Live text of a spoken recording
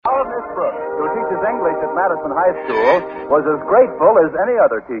teaches English at Madison High School, was as grateful as any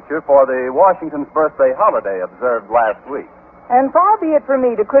other teacher for the Washington's birthday holiday observed last week. And far be it from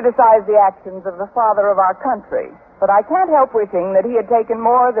me to criticize the actions of the father of our country, but I can't help wishing that he had taken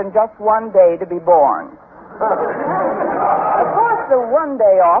more than just one day to be born. Of course, the one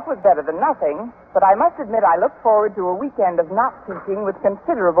day off was better than nothing, but I must admit I look forward to a weekend of not teaching with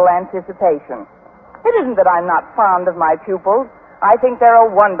considerable anticipation. It isn't that I'm not fond of my pupils. I think they're a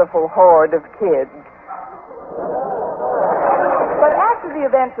wonderful horde of kids. But after the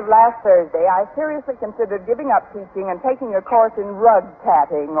events of last Thursday, I seriously considered giving up teaching and taking a course in rug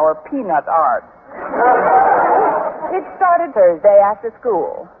tatting or peanut art. It started Thursday after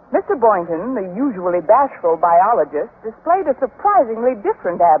school. Mr. Boynton, the usually bashful biologist, displayed a surprisingly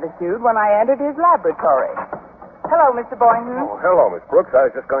different attitude when I entered his laboratory. Hello, Mr. Boynton. Oh, hello, Miss Brooks. I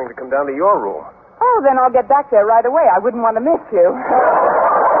was just going to come down to your room. Oh, then I'll get back there right away. I wouldn't want to miss you.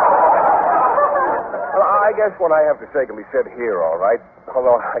 Well, I guess what I have to say can be said here, all right.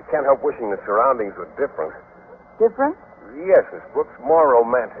 Although I can't help wishing the surroundings were different. Different? Yes, Miss Brooks, more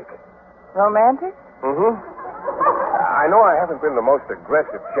romantic. Romantic? Mm-hmm. I know I haven't been the most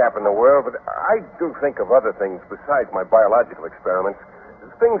aggressive chap in the world, but I do think of other things besides my biological experiments.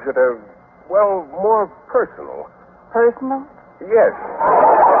 Things that are, well, more personal. Personal? Yes.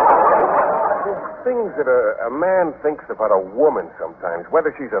 Things that a man thinks about a woman sometimes, whether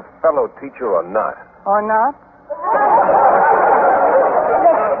she's a fellow teacher or not. Or not?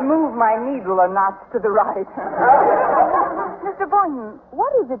 Let's move my needle a notch to the right. Mr. Boynton, what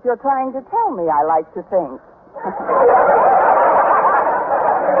is it you're trying to tell me I like to think? Well,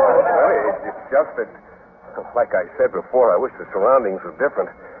 it's just that, like I said before, I wish the surroundings were different.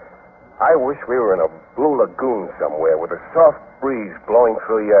 I wish we were in a blue lagoon somewhere with a soft breeze blowing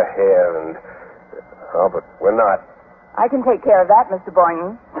through your hair and... Oh, but we're not. I can take care of that, Mr.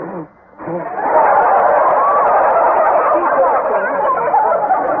 Boynton. Of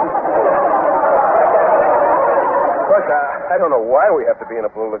course, I don't know why we have to be in a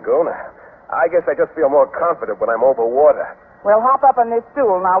blue lagoon. I guess I just feel more confident when I'm over water. Well, hop up on this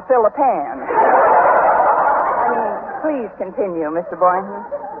stool and I'll fill a pan. Please continue, Mr. Boynton.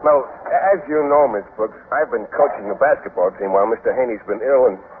 Well, as you know, Miss Brooks, I've been coaching the basketball team while Mr. Haney's been ill,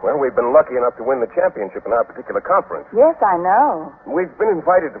 and, well, we've been lucky enough to win the championship in our particular conference. Yes, I know. We've been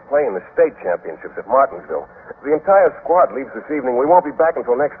invited to play in the state championships at Martinsville. The entire squad leaves this evening. We won't be back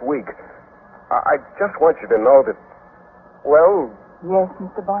until next week. I just want you to know that, well... Yes,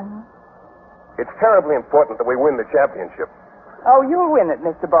 Mr. Boynton? It's terribly important that we win the championship. Oh, you'll win it,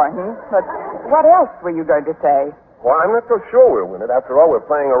 Mr. Boynton. But what else were you going to say? Well, I'm not so sure we'll win it. After all, we're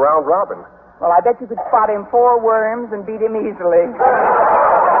playing a round robin. Well, I bet you could spot him 4 worms and beat him easily.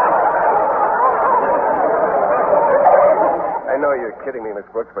 I know you're kidding me, Miss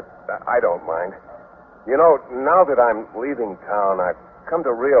Brooks, but I don't mind. You know, now that I'm leaving town, I've come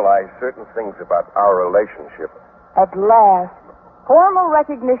to realize certain things about our relationship. At last. Formal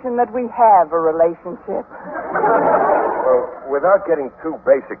recognition that we have a relationship. Well, without getting too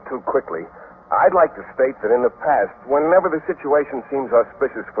basic too quickly, I'd like to state that in the past, whenever the situation seems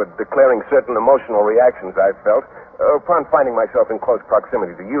auspicious for declaring certain emotional reactions I've felt, upon finding myself in close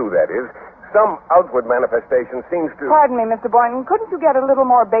proximity to you, that is, some outward manifestation seems to... Pardon me, Mr. Boynton. Couldn't you get a little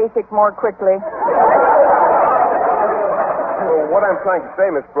more basic more quickly? Well, what I'm trying to say,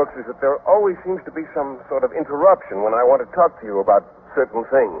 Miss Brooks, is that there always seems to be some sort of interruption when I want to talk to you about certain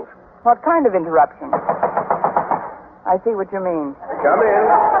things. What kind of interruption? I see what you mean. Come in.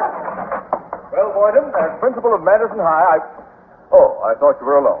 Well, Boynton, as principal of Madison High, Oh, I thought you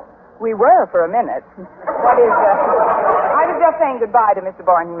were alone. We were for a minute. That is, I was just saying goodbye to Mr.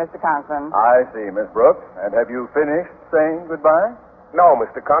 Boynton, Mr. Conklin. I see, Miss Brooks. And have you finished saying goodbye? No,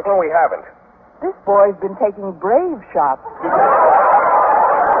 Mr. Conklin, we haven't. This boy's been taking brave shots.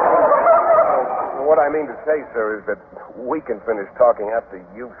 What I mean to say, sir, is that we can finish talking after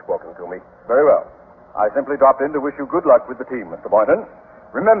you've spoken to me. Very well. I simply dropped in to wish you good luck with the team, Mr. Boynton.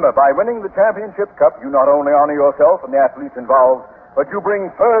 Remember, by winning the championship cup, you not only honor yourself and the athletes involved, but you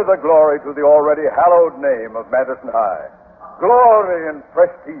bring further glory to the already hallowed name of Madison High. Glory and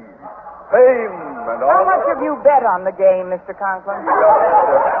prestige, fame and honor. How much have you bet on the game, Mr. Conklin?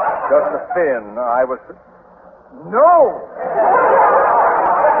 Just a spin. I was... No!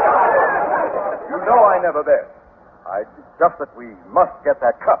 You know I never bet. It's just that we must get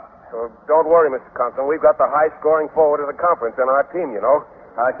that cup. So don't worry, Mr. Conklin. We've got the high-scoring forward of the conference in our team, you know.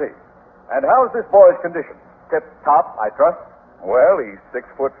 I see. And how's this boy's condition? Tip-top, I trust? Well, he's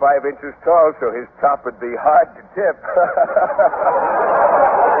 6'5" tall, so his top would be hard to tip.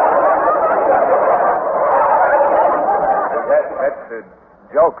 That's a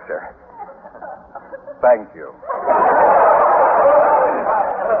joke, sir. Thank you.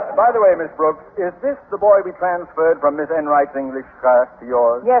 By the way, Miss Brooks, is this the boy we transferred from Miss Enright's English class to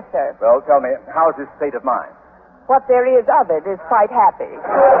yours? Yes, sir. Well, tell me, how's his state of mind? What there is of it is quite happy.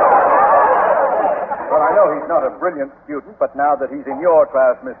 Well, I know he's not a brilliant student, but now that he's in your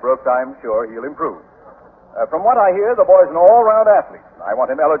class, Miss Brooks, I'm sure he'll improve. From what I hear, the boy's an all-round athlete. I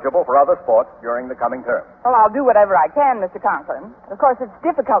want him eligible for other sports during the coming term. Well, I'll do whatever I can, Mr. Conklin. Of course, it's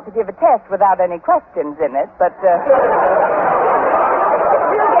difficult to give a test without any questions in it, but we'll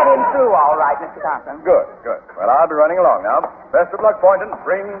get him through all right, Mr. Conklin. Good, good. Well, I'll be running along now. Best of luck, Boynton.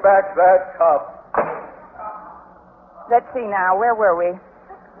 Bring back that cup. Let's see now. Where were we?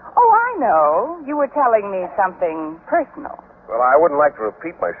 Oh, I know. You were telling me something personal. Well, I wouldn't like to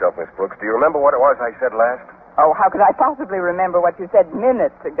repeat myself, Miss Brooks. Do you remember what it was I said last? Oh, how could I possibly remember what you said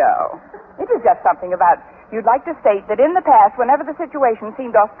minutes ago? It was just something about you'd like to state that in the past, whenever the situation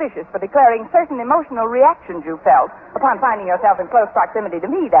seemed auspicious for declaring certain emotional reactions you felt upon finding yourself in close proximity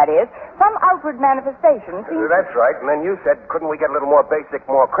to me, that is, some outward manifestation seemed... That's right. And then you said, couldn't we get a little more basic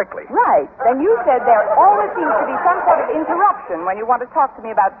more quickly? Right. Then you said there always seems to be some sort of interruption when you want to talk to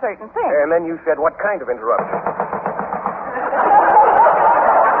me about certain things. And then you said, what kind of interruption?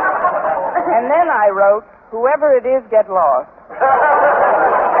 And then I wrote, whoever it is, get lost.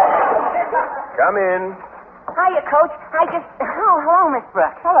 Come in. Hiya, Coach. Oh, hello, Miss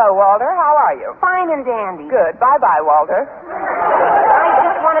Brooks. Hello, Walter. How are you? Fine and dandy. Good. Bye-bye, Walter. I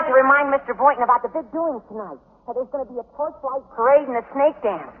just wanted to remind Mr. Boynton about the big doings tonight. There's going to be a torchlight parade and a snake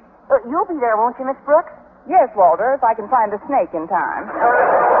dance. You'll be there, won't you, Miss Brooks? Yes, Walter, if I can find a snake in time.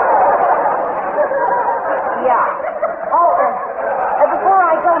 Yeah. Oh, before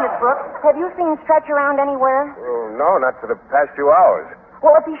I go, Miss Brooks, have you seen Stretch around anywhere? No, not for the past few hours.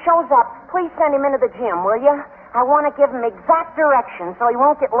 Well, if he shows up, please send him into the gym, will you? I want to give him exact directions so he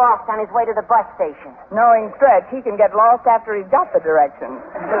won't get lost on his way to the bus station. Knowing Stretch, he can get lost after he's got the directions.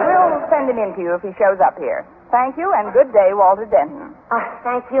 But we'll send him in to you if he shows up here. Thank you, and good day, Walter Denton.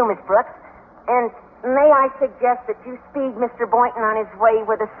 Thank you, Miss Brooks. And may I suggest that you speed Mr. Boynton on his way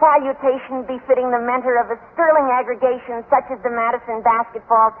with a salutation befitting the mentor of a sterling aggregation such as the Madison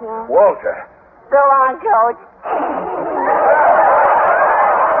basketball team? Walter. Go on, Coach.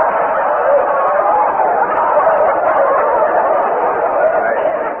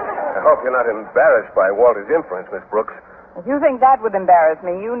 I hope you're not embarrassed by Walter's inference, Miss Brooks. If you think that would embarrass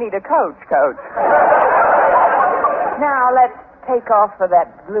me, you need a coach. Now, let's take off for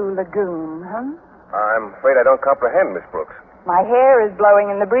that Blue Lagoon, huh? I'm afraid I don't comprehend, Miss Brooks. My hair is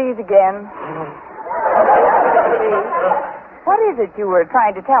blowing in the breeze again. What is it you were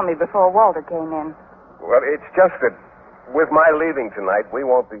trying to tell me before Walter came in? Well, it's just that with my leaving tonight, we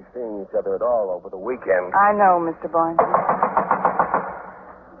won't be seeing each other at all over the weekend. I know, Mr. Boynton.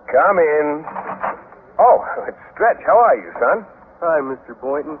 Come in. Oh, it's Stretch. How are you, son? Hi, Mr.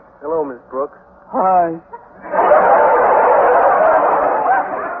 Boynton. Hello, Miss Brooks. Hi.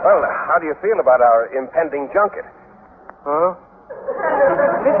 Well, how do you feel about our impending junket? Huh?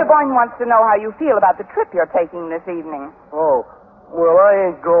 Mr. Boynton wants to know how you feel about the trip you're taking this evening. Oh, well, I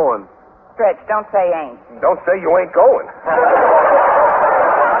ain't going. Stretch, don't say ain't. Don't say you ain't going.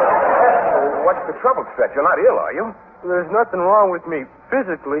 What's the trouble, Stretch? You're not ill, are you? There's nothing wrong with me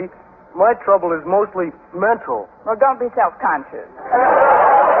physically. My trouble is mostly mental. Well, don't be self-conscious.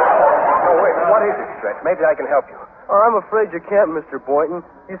 Oh, wait. What is it, Stretch? Maybe I can help you. I'm afraid you can't, Mr. Boynton.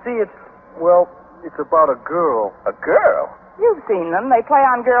 You see, it's about a girl. A girl? You've seen them. They play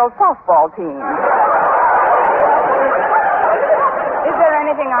on girls' softball teams. Is there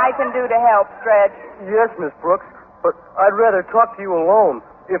anything I can do to help, Stretch? Yes, Miss Brooks, but I'd rather talk to you alone,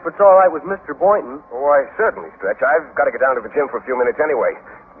 if it's all right with Mr. Boynton. Why, certainly, Stretch. I've got to get down to the gym for a few minutes anyway.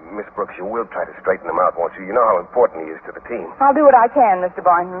 Miss Brooks, you will try to straighten him out, won't you? You know how important he is to the team. I'll do what I can, Mr.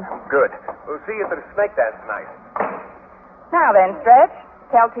 Boynton. Good. We'll see you at the snake dance tonight. Now then, Stretch,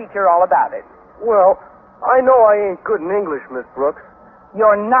 tell teacher all about it. Well, I know I ain't good in English, Miss Brooks.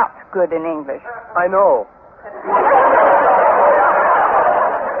 You're not good in English. I know.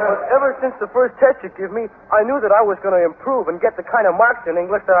 But ever since the first test you give me, I knew that I was going to improve and get the kind of marks in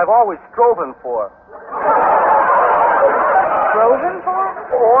English that I've always striven for. Frozen for?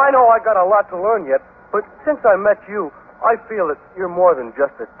 Oh, I know I got a lot to learn yet, but since I met you, I feel that you're more than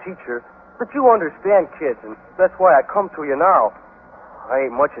just a teacher, that you understand kids, and that's why I come to you now. I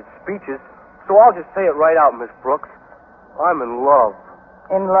ain't much at speeches, so I'll just say it right out, Miss Brooks. I'm in love.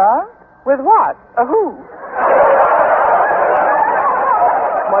 In love? With what? Who?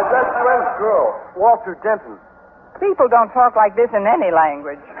 My best friend's girl, Walter Denton. People don't talk like this in any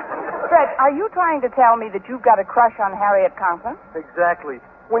language. Stretch, are you trying to tell me that you've got a crush on Harriet Conklin? Exactly.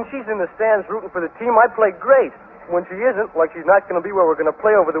 When she's in the stands rooting for the team, I play great. When she isn't, like she's not going to be where we're going to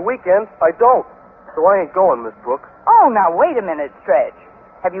play over the weekend, I don't. So I ain't going, Miss Brooks. Oh, now wait a minute, Stretch.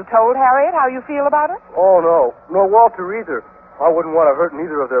 Have you told Harriet how you feel about her? Oh, no. Nor Walter either. I wouldn't want to hurt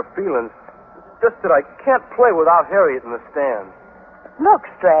neither of their feelings. Just that I can't play without Harriet in the stands. Look,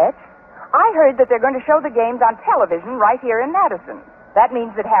 Stretch, I heard that they're going to show the games on television right here in Madison. That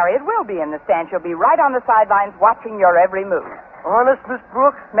means that Harriet will be in the stands. She'll be right on the sidelines watching your every move. Honest, Miss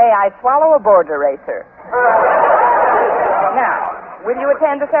Brooks? May I swallow a board eraser? Now, will you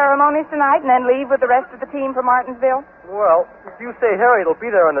attend the ceremonies tonight and then leave with the rest of the team for Martinsville? Well, if you say Harriet will be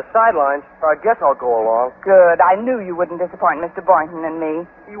there on the sidelines, I guess I'll go along. Good. I knew you wouldn't disappoint Mr. Boynton and me.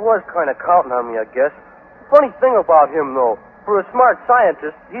 He was kind of counting on me, I guess. Funny thing about him, though, for a smart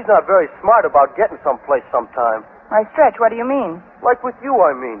scientist, he's not very smart about getting someplace sometime. Why, Stretch, what do you mean? Like with you,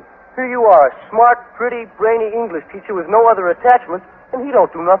 I mean. Here you are, a smart, pretty, brainy English teacher with no other attachments, and he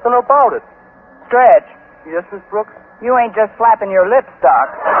don't do nothing about it. Stretch, Yes, Miss Brooks? you ain't just flapping your lips, Doc.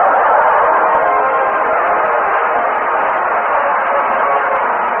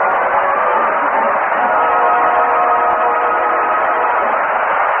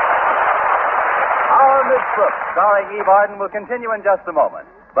 Our Miss Brooks, starring Eve Arden, will continue in just a moment.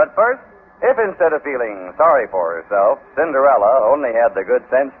 But first, If instead of feeling sorry for herself, Cinderella only had the good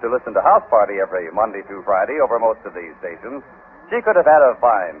sense to listen to House Party every Monday through Friday over most of these stations, she could have had a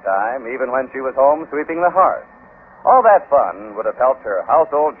fine time even when she was home sweeping the hearth. All that fun would have helped her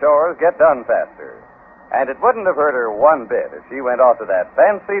household chores get done faster. And it wouldn't have hurt her one bit if she went off to that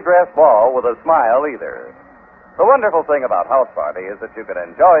fancy dress ball with a smile either. The wonderful thing about House Party is that you can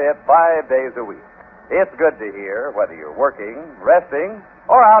enjoy it 5 days a week. It's good to hear whether you're working, resting,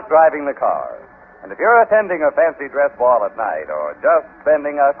 or out driving the car. And if you're attending a fancy dress ball at night or just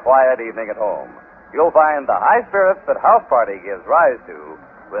spending a quiet evening at home, you'll find the high spirits that House Party gives rise to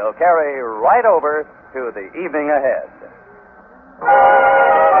will carry right over to the evening ahead.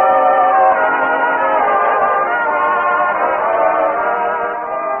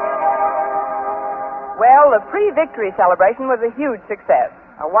 Well, the pre-victory celebration was a huge success.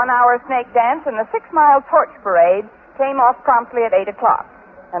 A 1-hour snake dance and the 6-mile torch parade came off promptly at 8 o'clock.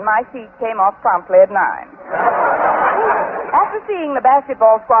 And my seat came off promptly at 9. After seeing the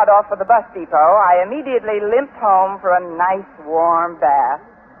basketball squad off for the bus depot, I immediately limped home for a nice, warm bath.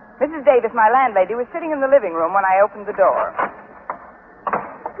 Mrs. Davis, my landlady, was sitting in the living room when I opened the door.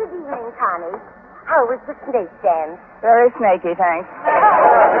 Good evening, Connie. How was the snake dance? Very snaky, thanks.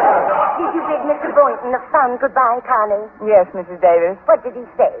 Did you bid Mr. Boynton of fun goodbye, Connie? Yes, Mrs. Davis. What did he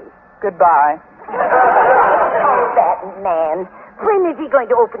say? Goodbye. Oh, that man. When is he going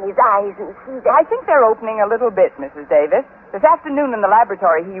to open his eyes and see that? I think they're opening a little bit, Mrs. Davis. This afternoon in the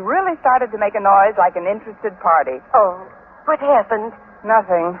laboratory, he really started to make a noise like an interested party. Oh, what happened?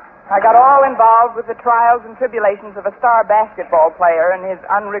 Nothing. I got all involved with the trials and tribulations of a star basketball player and his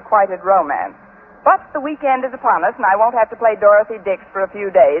unrequited romance. But the weekend is upon us, and I won't have to play Dorothy Dix for a few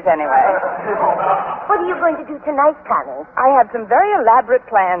days anyway. What are you going to do tonight, Connie? I have some very elaborate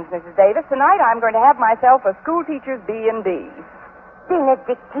plans, Mrs. Davis. Tonight I'm going to have myself a schoolteacher's B&B.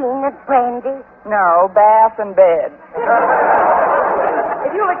 Benedictine and brandy? No, bath and bed.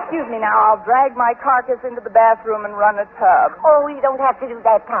 If you'll excuse me now, I'll drag my carcass into the bathroom and run a tub. Oh, you don't have to do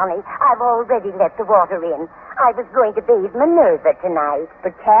that, Connie. I've already let the water in. I was going to bathe Minerva tonight.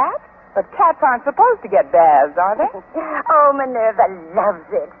 The cat? But cats aren't supposed to get baths, are they? Oh, Minerva loves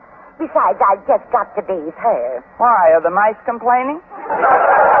it. Besides, I've just got to bathe her. Why, are the mice complaining?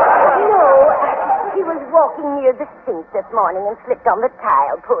 No, she was walking near the sink this morning and slipped on the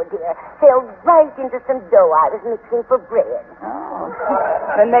tile, poor dear. Fell right into some dough I was mixing for bread. Oh.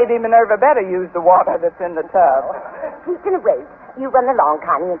 Then maybe Minerva better use the water that's in the tub. She can wait. You run along,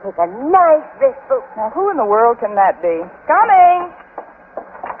 Connie, and take a nice restful... Now, who in the world can that be? Coming!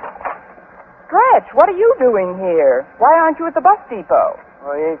 Stretch, what are you doing here? Why aren't you at the bus depot?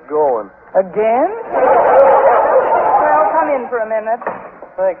 I ain't going. Again? Well, come in for a minute.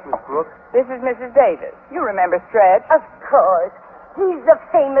 Thanks, Miss Brooks. This is Mrs. Davis. You remember Stretch. Of course. He's the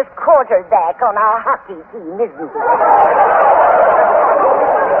famous quarterback on our hockey team, isn't he?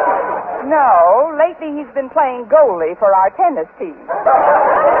 No, lately he's been playing goalie for our tennis team.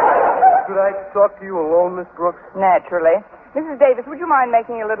 Could I talk to you alone, Miss Brooks? Naturally. Mrs. Davis, would you mind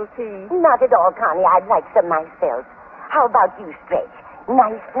making a little tea? Not at all, Connie. I'd like some myself. How about you, Stretch?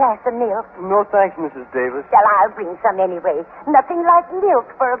 Nice glass of milk? No, thanks, Mrs. Davis. Well, I'll bring some anyway. Nothing like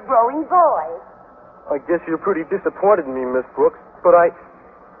milk for a growing boy. I guess you're pretty disappointed in me, Miss Brooks. But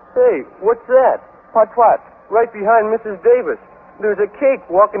Say, what's that? What's what? Right behind Mrs. Davis. There's a cake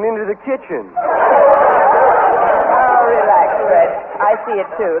walking into the kitchen. Oh, relax, Stretch. I see it,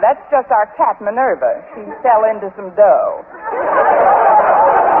 too. That's just our cat, Minerva. She fell into some dough.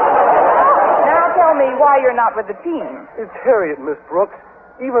 Now tell me why you're not with the team. It's Harriet, Miss Brooks.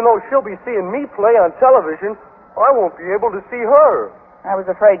 Even though she'll be seeing me play on television, I won't be able to see her. I was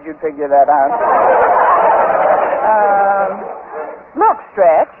afraid you'd figure that out. Look,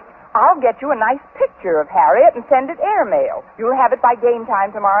 Stretch, I'll get you a nice picture of Harriet and send it airmail. You'll have it by game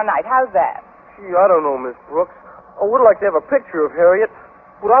time tomorrow night. How's that? Gee, I don't know, Miss Brooks. I would like to have a picture of Harriet,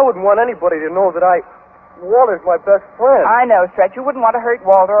 but I wouldn't want anybody to know that Walter's my best friend. I know, Stretch. You wouldn't want to hurt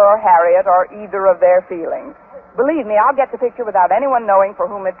Walter or Harriet or either of their feelings. Believe me, I'll get the picture without anyone knowing for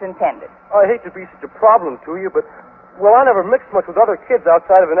whom it's intended. I hate to be such a problem to you, but, well, I never mixed much with other kids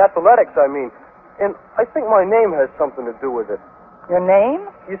outside of an athletics, I mean. And I think my name has something to do with it. Your name?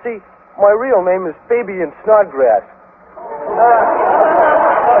 You see, my real name is Fabian Snodgrass.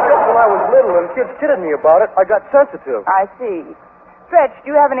 Just when I was little and kids kidded me about it, I got sensitive. I see. Stretch,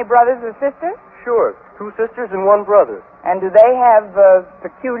 do you have any brothers or sisters? Sure. 2 sisters and 1 brother. And do they have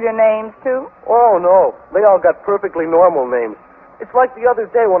peculiar names, too? Oh, no. They all got perfectly normal names. It's like the other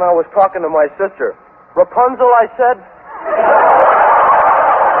day when I was talking to my sister. Rapunzel, I said.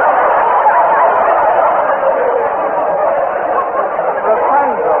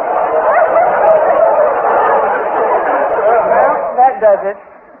 Rapunzel. Well, that does it.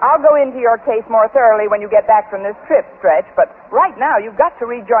 I'll go into your case more thoroughly when you get back from this trip, Stretch, but right now you've got to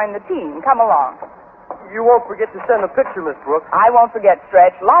rejoin the team. Come along. You won't forget to send a picture, Miss Brooks. I won't forget,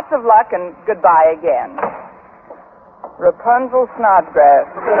 Stretch. Lots of luck and goodbye again. Rapunzel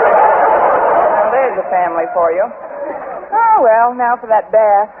Snodgrass. Now, there's a family for you. Oh, well, now for that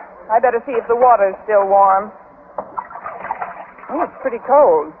bath. I better see if the water's still warm. Oh, it's pretty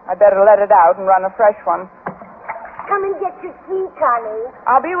cold. I better let it out and run a fresh one. Come and get your tea, Connie.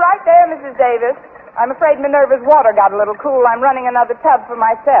 I'll be right there, Mrs. Davis. I'm afraid Minerva's water got a little cool. I'm running another tub for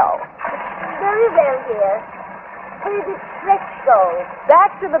myself. Very well, dear. Where did Stretch go?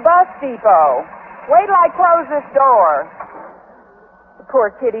 Back to the bus depot. Wait till I close this door. The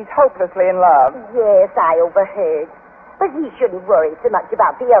poor kid, he's hopelessly in love. Yes, I overheard. But he shouldn't worry so much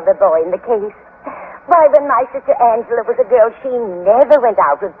about the other boy in the case. Why, when my sister Angela was a girl, she never went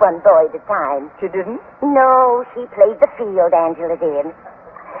out with one boy at a time. She didn't? No, she played the field, Angela did.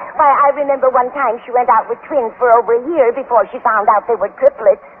 Why, I remember one time she went out with twins for over a year before she found out they were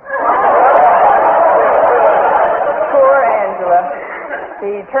triplets. Poor Angela.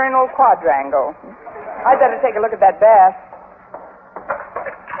 The eternal quadrangle. I'd better take a look at that bath.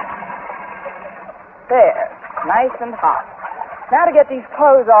 There. Nice and hot. Now to get these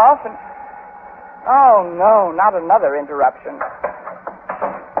clothes off and... Oh, no, not another interruption.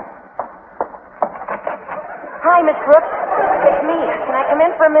 Hi, Miss Brooks. It's me. Can I come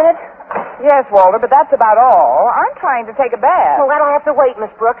in for a minute? Yes, Walter, but that's about all. I'm trying to take a bath. Well, that'll have to wait, Miss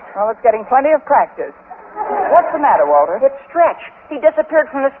Brooks. Well, it's getting plenty of practice. What's the matter, Walter? It's Stretch. He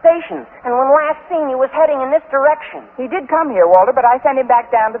disappeared from the station, and when last seen, he was heading in this direction. He did come here, Walter, but I sent him back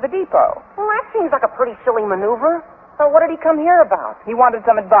down to the depot. Well, that seems like a pretty silly maneuver. So what did he come here about? He wanted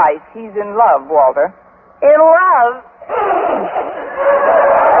some advice. He's in love, Walter. In love?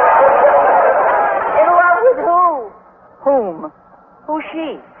 In love with who? Whom? Who's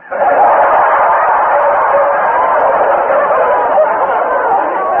she?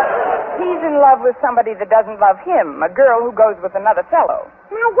 He's in love with somebody that doesn't love him, a girl who goes with another fellow.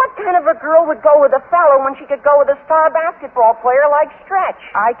 Now, what kind of a girl would go with a fellow when she could go with a star basketball player like Stretch?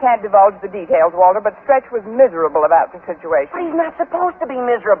 I can't divulge the details, Walter, but Stretch was miserable about the situation. But he's not supposed to be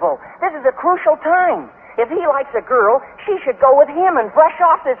miserable. This is a crucial time. If he likes a girl, she should go with him and brush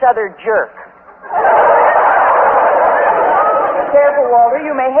off this other jerk. Careful, Walter.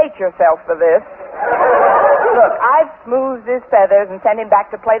 You may hate yourself for this. Look, I've smoothed his feathers and sent him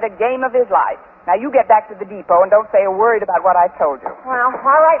back to play the game of his life. Now, you get back to the depot and don't say a word about what I've told you. Well,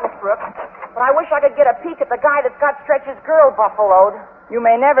 all right, Miss Brooks. But I wish I could get a peek at the guy that's got Stretch's girl buffaloed. You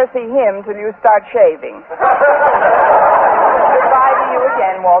may never see him till you start shaving. Goodbye to you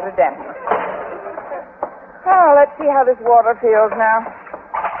again, Walter Denton. Oh, let's see how this water feels now.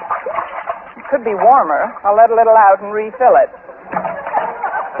 It could be warmer. I'll let a little out and refill it.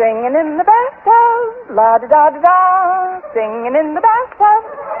 Singing in the bathtub, la-da-da-da-da, singing in the bathtub.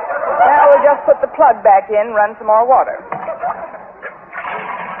 Now we'll just put the plug back in, run some more water.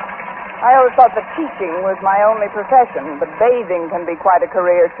 I always thought that teaching was my only profession, but bathing can be quite a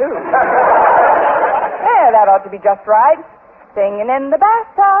career, too. Yeah, that ought to be just right. Singing in the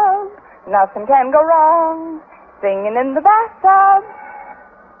bathtub, nothing can go wrong. Singing in the bathtub,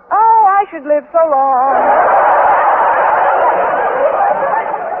 oh, I should live so long.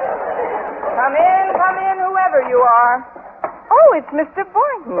 Come in, whoever you are. Oh, it's Mr.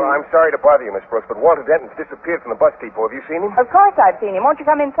 Boynton. Oh, I'm sorry to bother you, Miss Brooks, but Walter Denton's disappeared from the bus depot. Have you seen him? Of course I've seen him. Won't you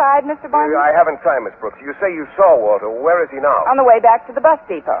come inside, Mr. Boynton? I haven't time, Miss Brooks. You say you saw Walter. Where is he now? On the way back to the bus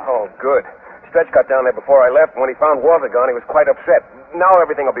depot. Oh, good. Stretch got down there before I left, and when he found Walter gone, he was quite upset. Now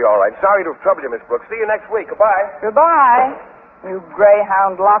everything will be all right. Sorry to have troubled you, Miss Brooks. See you next week. Goodbye. Goodbye, you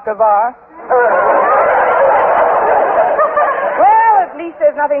greyhound Lochinvar. Well, at least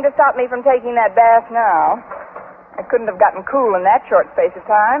there's nothing to stop me from taking that bath now. I couldn't have gotten cool in that short space of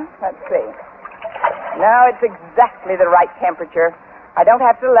time. Let's see. Now it's exactly the right temperature. I don't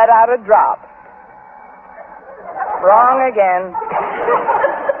have to let out a drop. Wrong again.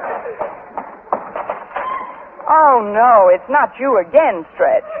 Oh, no, it's not you again,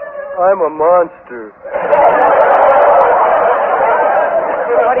 Stretch. I'm a monster.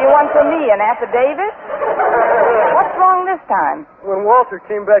 What do you want from me, an affidavit? What's wrong this time? When Walter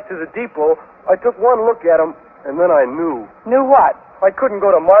came back to the depot, I took one look at him, and then I knew. Knew what? I couldn't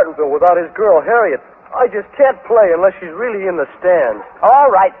go to Martinsville without his girl, Harriet. I just can't play unless she's really in the stands. All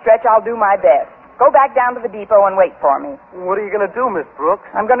right, Stretch, I'll do my best. Go back down to the depot and wait for me. What are you going to do, Miss Brooks?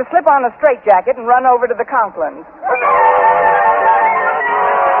 I'm going to slip on a straitjacket and run over to the Conklins.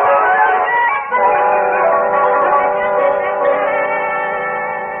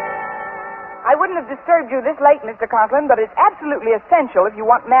 I wouldn't have disturbed you this late, Mr. Conklin, but it's absolutely essential if you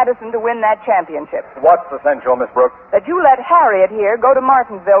want Madison to win that championship. What's essential, Miss Brooks? That you let Harriet here go to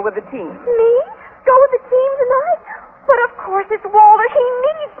Martinsville with the team. Me? Go with the team tonight? But of course it's Walter. He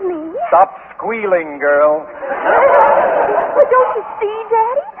needs me. Stop squealing, girl. But don't you see,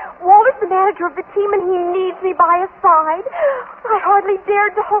 Daddy? Walter's the manager of the team, and he needs me by his side. I hardly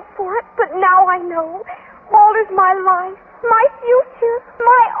dared to hope for it, but now I know. Walter's my life, my future,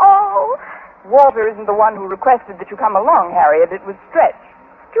 my all. Walter isn't the one who requested that you come along, Harriet. It was Stretch.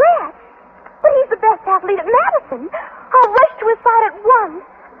 Stretch? But he's the best athlete at Madison. I'll rush to his side at once.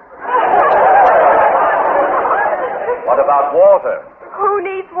 What about Walter? Who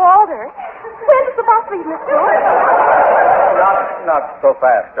needs Walter? When does the bus leave, Miss Brooks? Not so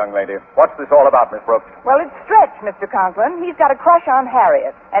fast, young lady. What's this all about, Miss Brooks? Well, it's Stretch, Mr. Conklin. He's got a crush on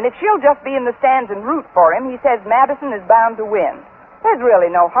Harriet. And if she'll just be in the stands and root for him, he says Madison is bound to win. There's really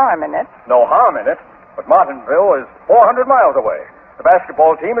no harm in it. No harm in it, but Martinsville is 400 miles away. The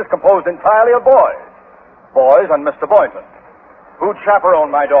basketball team is composed entirely of boys. Boys and Mr. Boynton. Who'd chaperone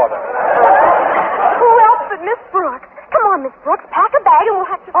my daughter? Who else but Miss Brooks? Come on, Miss Brooks, pack a bag and we'll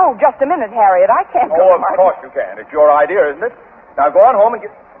have to... Oh, just a minute, Harriet. I can't go Oh, to of course you can. It's your idea, isn't it? Now go on home and get...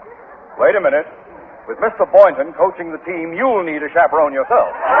 Wait a minute. With Mr. Boynton coaching the team, you'll need a chaperone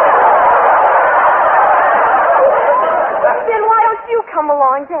yourself. Then why don't you come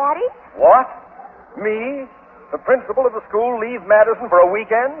along, Daddy? What? Me? The principal of the school leave Madison for a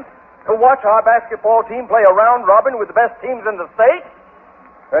weekend? To watch our basketball team play a round robin with the best teams in the state?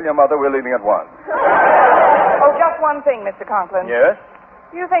 Tell your mother we're leaving at once. Oh, just one thing, Mr. Conklin. Yes?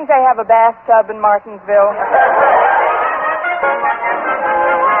 You think they have a bathtub in Martinsville?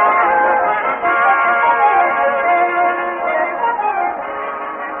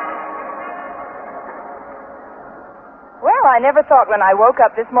 Well, I never thought when I woke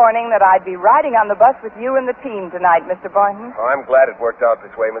up this morning that I'd be riding on the bus with you and the team tonight, Mr. Boynton. Oh, I'm glad it worked out this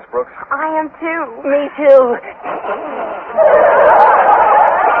way, Miss Brooks. I am too. Me too.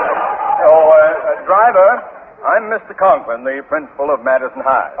 Driver, I'm Mr. Conklin, the principal of Madison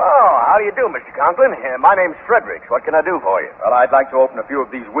High. Oh, how do you do, Mr. Conklin? My name's Fredericks. What can I do for you? Well, I'd like to open a few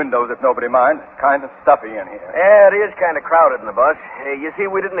of these windows if nobody minds. It's kind of stuffy in here. Yeah, it is kind of crowded in the bus. You see,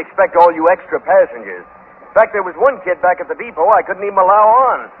 we didn't expect all you extra passengers. In fact, there was one kid back at the depot I couldn't even allow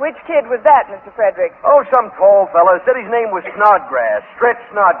on. Which kid was that, Mr. Fredericks? Oh, some tall fella said his name was Snodgrass, Stretch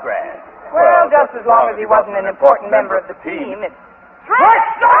Snodgrass. Well, just as long as he wasn't an important member of the team, it's... Stretch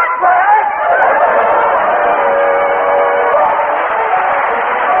Snodgrass!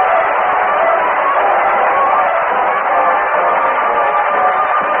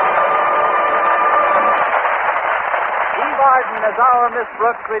 As our Miss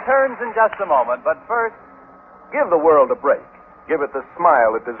Brooks returns in just a moment. But first, Give the world a break. Give it the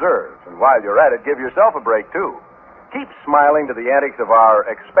smile it deserves. And while you're at it, give yourself a break, too. Keep smiling to the antics of our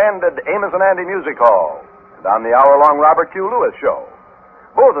expanded Amos and Andy Music Hall and on the hour-long Robert Q. Lewis Show.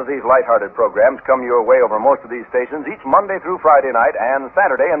 Both of these lighthearted programs come your way over most of these stations each Monday through Friday night and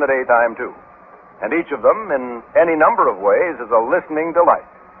Saturday in the daytime, too. And each of them, in any number of ways, is a listening delight.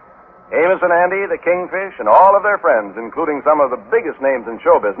 Amos and Andy, the Kingfish, and all of their friends, including some of the biggest names in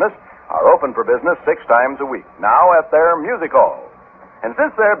show business, are open for business 6 times a week, now at their music hall. And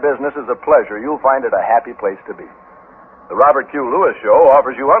since their business is a pleasure, you'll find it a happy place to be. The Robert Q. Lewis Show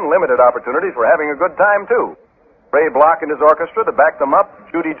offers you unlimited opportunities for having a good time, too. Ray Block and his orchestra to back them up,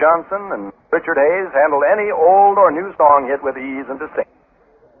 Judy Johnson and Richard Hayes handled any old or new song hit with ease and distinction.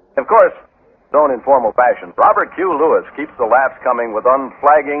 Of course, his own informal fashion, Robert Q. Lewis keeps the laughs coming with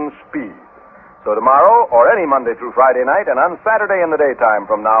unflagging speed. So tomorrow, or any Monday through Friday night, and on Saturday in the daytime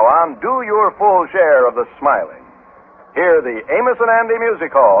from now on, do your full share of the smiling. Hear the Amos and Andy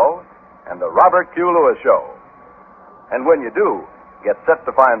Music Hall and the Robert Q. Lewis Show. And when you do, get set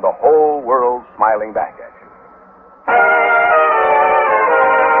to find the whole world smiling back at you.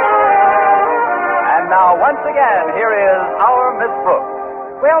 And now, once again, here is our Miss Brooks.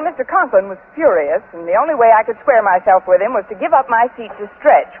 Well, Mr. Conklin was furious, and the only way I could square myself with him was to give up my seat to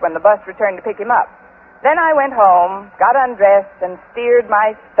Stretch when the bus returned to pick him up. Then I went home, got undressed, and steered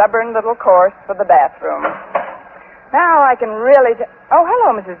my stubborn little course for the bathroom. Now I can really... Oh,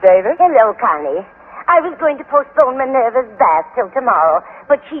 hello, Mrs. Davis. Hello, Connie. I was going to postpone Minerva's bath till tomorrow,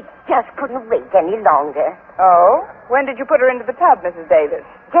 but she just couldn't wait any longer. Oh? When did you put her into the tub, Mrs. Davis?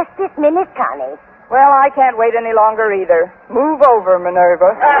 Just this minute, Connie. Well, I can't wait any longer either. Move over,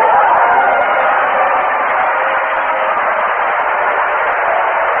 Minerva.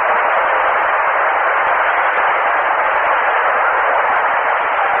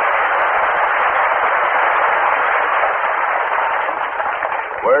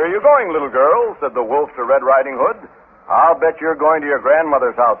 Where are you going, little girl? Said the wolf to Red Riding Hood. I'll bet you're going to your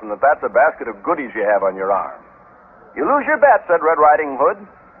grandmother's house and that's a basket of goodies you have on your arm. You lose your bet, said Red Riding Hood.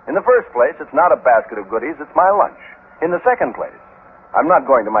 In the first place, it's not a basket of goodies, it's my lunch. In the second place, I'm not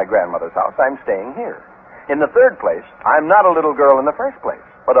going to my grandmother's house, I'm staying here. In the third place, I'm not a little girl in the first place,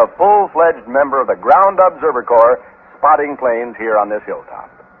 but a full-fledged member of the Ground Observer Corps spotting planes here on this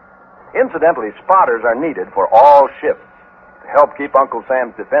hilltop. Incidentally, spotters are needed for all shifts to help keep Uncle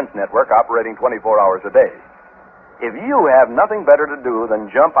Sam's defense network operating 24 hours a day. If you have nothing better to do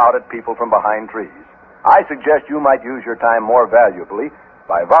than jump out at people from behind trees, I suggest you might use your time more valuably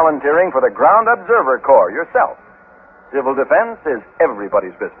by volunteering for the Ground Observer Corps yourself. Civil defense is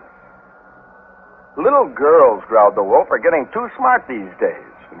everybody's business. Little girls, growled the wolf, are getting too smart these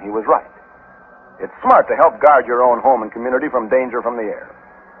days, and he was right. It's smart to help guard your own home and community from danger from the air.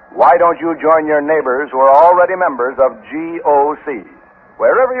 Why don't you join your neighbors who are already members of GOC?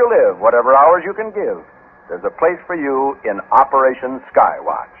 Wherever you live, whatever hours you can give, there's a place for you in Operation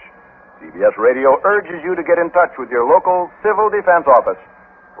Skywatch. CBS Radio urges you to get in touch with your local Civil Defense office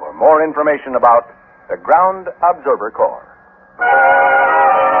for more information about the Ground Observer Corps.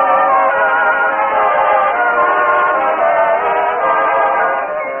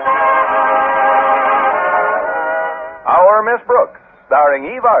 Our Miss Brooks, starring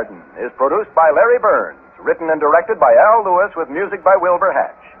Eve Arden, is produced by Larry Burns, written and directed by Al Lewis with music by Wilbur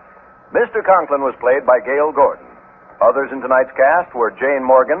Hatch. Mr. Conklin was played by Gail Gordon. Others in tonight's cast were Jane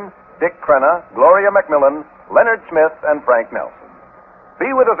Morgan, Dick Crenna, Gloria McMillan, Leonard Smith, and Frank Nelson.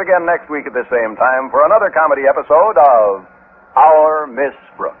 Be with us again next week at the same time for another comedy episode of Our Miss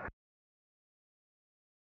Brooks.